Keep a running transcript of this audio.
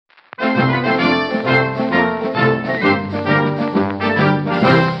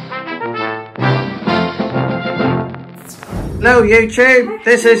Hello YouTube,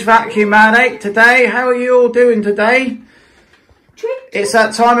 this is Vacuum Man 8 today. How are you all doing today? It's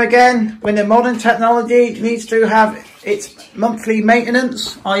that time again when the modern technology needs to have its monthly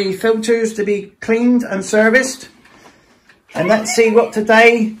maintenance, i.e. filters to be cleaned and serviced. And let's see what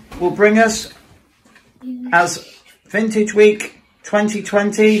today will bring us as Vintage Week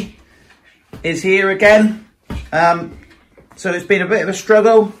 2020 is here again. So it's been a bit of a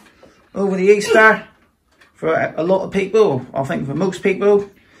struggle over the Easter for a lot of people. I think for most people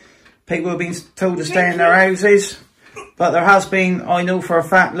have been told to stay in their houses. But there has been, I know for a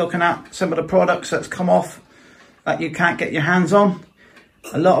fact, looking at some of the products that's come off that you can't get your hands on,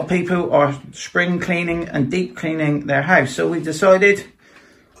 a lot of people are spring cleaning and deep cleaning their house. So we decided,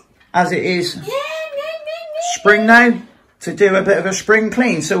 as it is spring now, to do a bit of a spring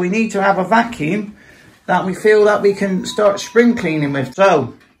clean. So we need to have a vacuum that we feel that we can start spring cleaning with.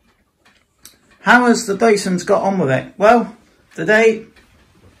 So, how has the Dyson's got on with it? Well, today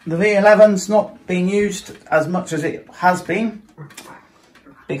the V11's not being used as much as it has been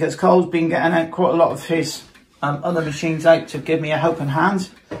because Cole's been getting out quite a lot of his other machines out to give me a helping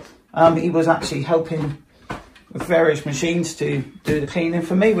hand. He was actually helping with various machines to do the cleaning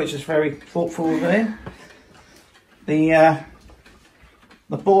for me, which is very thoughtful of him. The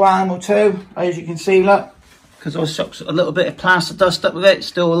ball animal too, as you can see, look, because I sucked a little bit of plaster dust up with it,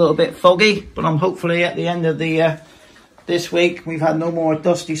 still a little bit foggy, but I'm hopefully at the end of the this week we've had no more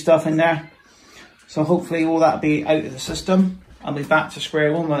dusty stuff in there, so hopefully all that'll be out of the system. I'll be back to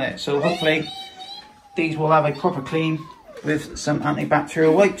square one with it, so hopefully these will have a proper clean with some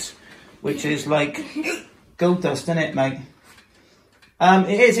antibacterial wipes, which is like gold dust, isn't it, mate?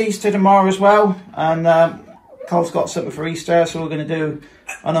 It is Easter tomorrow as well, and Cole's got something for Easter, so we're going to do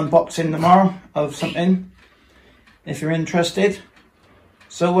an unboxing tomorrow of something, if you're interested.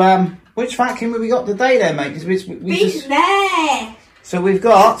 So, which vacuum have we got today then, mate? Because so we've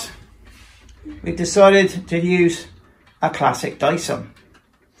decided to use a classic Dyson.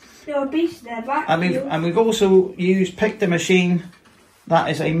 And we've also picked a machine that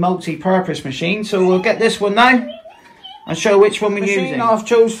is a multi-purpose machine. So we'll get this one now and show which one we're using. I've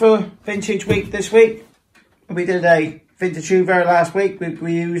chose for Vintage Week this week. We did a Vintage Hoover last week. We're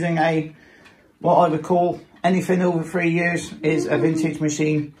using what I would call anything over 3 years is a vintage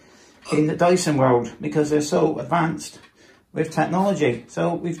machine in the Dyson world because they're so advanced with technology.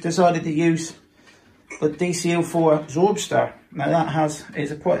 So we've decided to use the DC04 Zorbster. Now that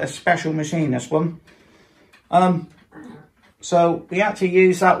is quite a special machine, this one. So we actually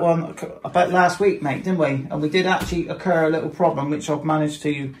used that one about last week, mate, didn't we? And we did actually occur a little problem which I've managed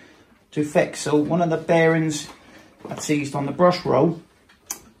to fix. So one of the bearings had seized on the brush roll.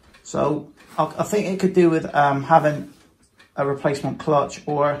 So I think it could do with having a replacement clutch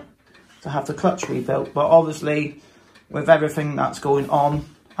or to have the clutch rebuilt. But obviously, with everything that's going on,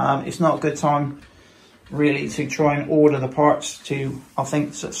 it's not a good time really to try and order the parts to, I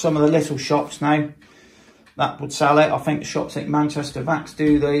think, some of the little shops now that would sell it. I think shops like Manchester Vacs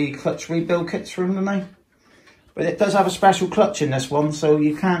do the clutch rebuild kits for them, don't they? But it does have a special clutch in this one, so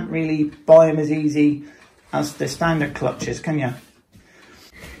you can't really buy them as easy as the standard clutches, can you?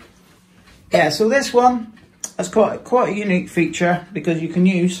 Yeah, so this one has quite a unique feature because you can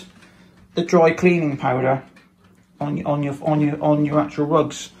use the dry cleaning powder on your actual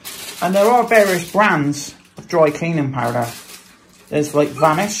rugs. And there are various brands of dry cleaning powder. There's like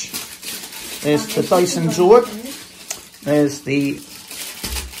Vanish, there's the Dyson Zorb, there's the,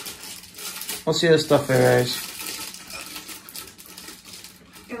 what's the other stuff there is?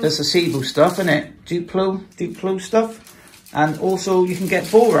 There's the Seabull stuff, isn't it? Duplo stuff. And also you can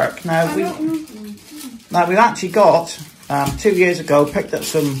get bulwark. Now we've actually got 2 years ago picked up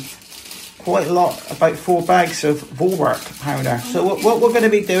quite a lot, about 4 bags of bulwark powder. So what we're going to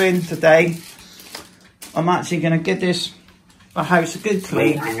be doing today, I'm actually going to give the house a good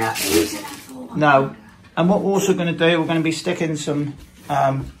clean. No, and what we're also going to do, we're going to be sticking some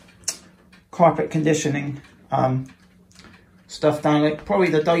carpet conditioning stuff down, like probably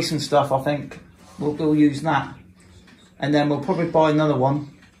the Dyson stuff. I think we'll use that. And then we'll probably buy another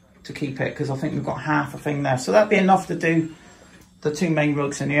one to keep it because I think we've got half a thing there. So that'd be enough to do the 2 main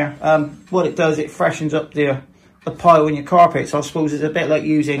rugs in here. What it does, it freshens up the pile in your carpet. So I suppose it's a bit like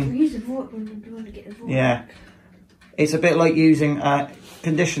using... Yeah. It's a bit like using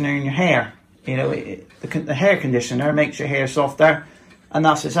conditioner in your hair. You know, the hair conditioner makes your hair softer. And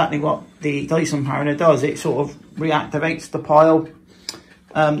that's exactly what the Dyson powder does. It sort of reactivates the pile.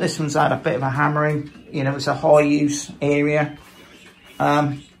 This one's had a bit of a hammering. You know, it's a high use area.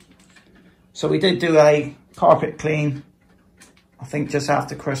 So we did do a carpet clean, I think just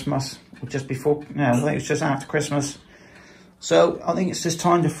after Christmas, or just before, no, I think it was just after Christmas. So I think it's just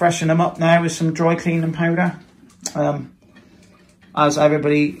time to freshen them up now with some dry cleaning powder. As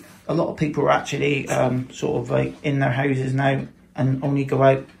everybody, a lot of people are actually sort of like in their houses now and only go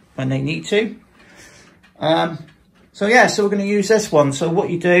out when they need to. So yeah, so we're going to use this one. So what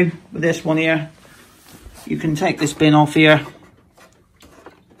you do with this one here, you can take this bin off here.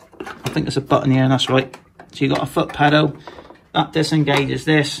 I think there's a button here, and that's right. So you've got a foot pedal, that disengages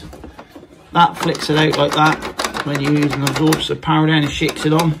this, that flicks it out like that when you use and absorbs the power down and shakes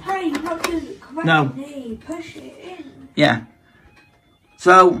it on. Hey, you have to do it correctly. No. Push it in. Yeah.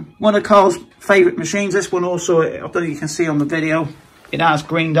 So one of Carl's favourite machines, this one also, I don't know if you can see on the video, it has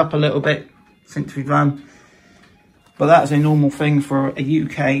greened up a little bit since we've run. But that's a normal thing for a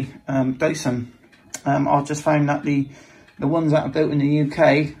UK Dyson. I've just found that the ones that are built in the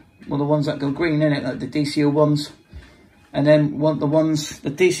UK, well, the ones that go green in it, like the DCO ones, and then the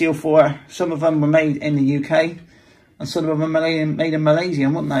DCO4, some of them were made in the UK, and some of them were made in Malaysia,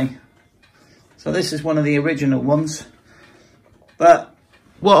 weren't they? So this is one of the original ones. But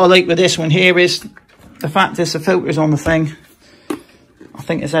what I like with this one here is the fact there's the filters on the thing. I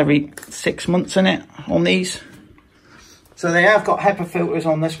think it's every 6 months in it on these. So they have got HEPA filters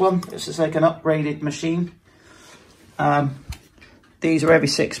on this one. This is like an upgraded machine. These are every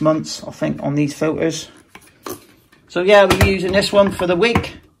 6 months, I think, on these filters. So yeah, we're using this one for the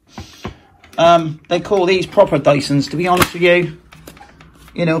week. They call these proper Dysons, to be honest with you.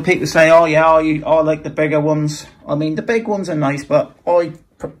 You know, people say, oh yeah, I like the bigger ones. I mean, the big ones are nice, but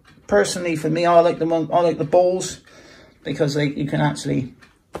personally, for me, I like the balls, because you can actually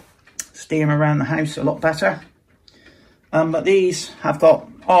steer them around the house a lot better. But these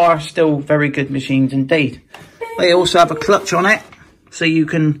are still very good machines indeed. They also have a clutch on it, so you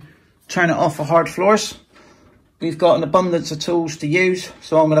can turn it off for hard floors. We've got an abundance of tools to use,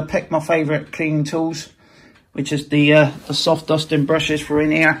 so I'm going to pick my favourite cleaning tools, which is the soft dusting brushes for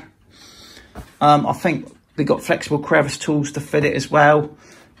in here. I think we got flexible crevice tools to fit it as well,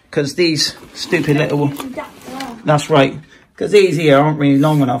 because these stupid little, that's right, because these here aren't really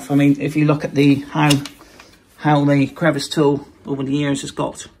long enough. I mean, if you look at how the crevice tool over the years has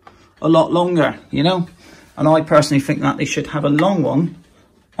got a lot longer, you know, and I personally think that they should have a long one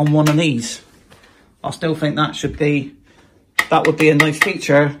on one of these. I still think that would be a nice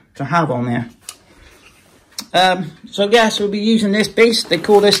feature to have on there. So yes, we'll be using this beast. They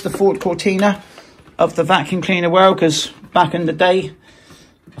call this the Ford Cortina of the vacuum cleaner world, because back in the day,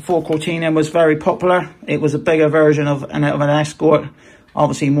 the Ford Cortina was very popular. It was a bigger version of an Escort,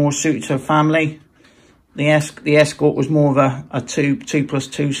 obviously more suited to a family. The Escort was more of a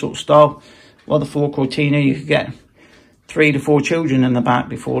 2+2 sort of style. While the Ford Cortina, you could get 3 to 4 children in the back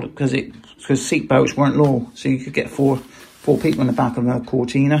before, because seat belts weren't low, so you could get four people in the back of a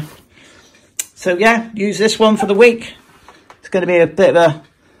Cortina. So yeah, use this one for the week. It's going to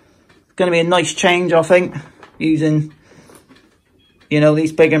be a nice change, I think. Using, you know,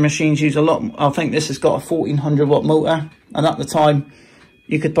 these bigger machines use a lot. I think this has got a 1400 watt motor, and at the time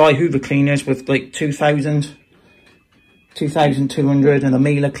you could buy Hoover cleaners with like 2,000, 2,200, and the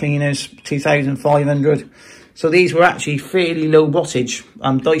Miele cleaners 2,500. So these were actually fairly low wattage.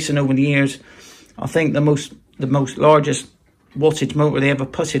 Dyson over the years, I think the most largest wattage motor they ever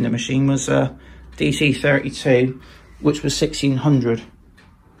put in the machine was DC32, which was 1,600.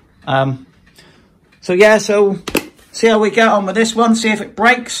 So yeah, so see how we get on with this one, see if it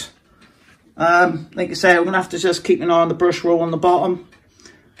breaks. Like I say, I'm gonna have to just keep an eye on the brush roll on the bottom,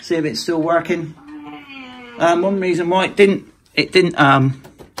 see if it's still working. One reason why it didn't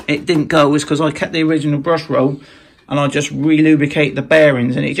go is because I kept the original brush roll and I just re-lubricate the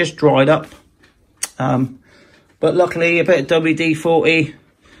bearings and it just dried up. But luckily a bit of WD-40,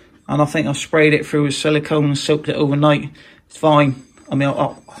 and I think I sprayed it through with silicone and soaked it overnight. It's fine. I mean,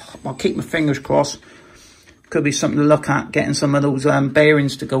 I'll keep my fingers crossed. Could be something to look at, getting some of those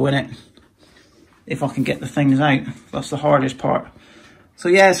bearings to go in it, if I can get the things out. That's the hardest part. So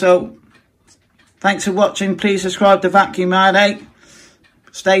yeah, so thanks for watching. Please subscribe to Vacuum Mad 8.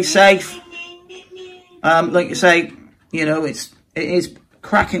 Stay safe. Like you say, you know, it is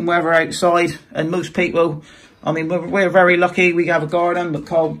cracking weather outside, and most people, I mean, we're very lucky. We have a garden, but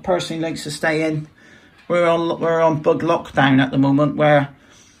Carl personally likes to stay in. We're on bug lockdown at the moment, where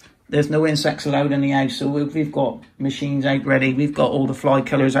there's no insects allowed in the house. So we've got machines out ready. We've got all the fly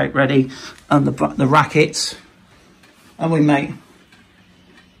killers out ready, and the rackets. And we mate.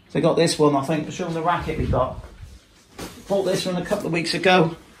 So I got this one, I think, to show them the racket we got. Bought this one a couple of weeks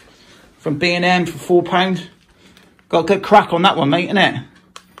ago from B&M for £4. Got a good crack on that one, mate, innit?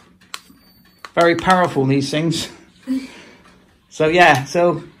 Very powerful, these things. So yeah,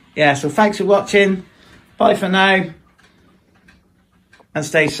 so thanks for watching. Bye for now. and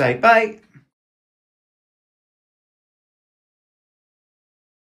stay safe. Bye.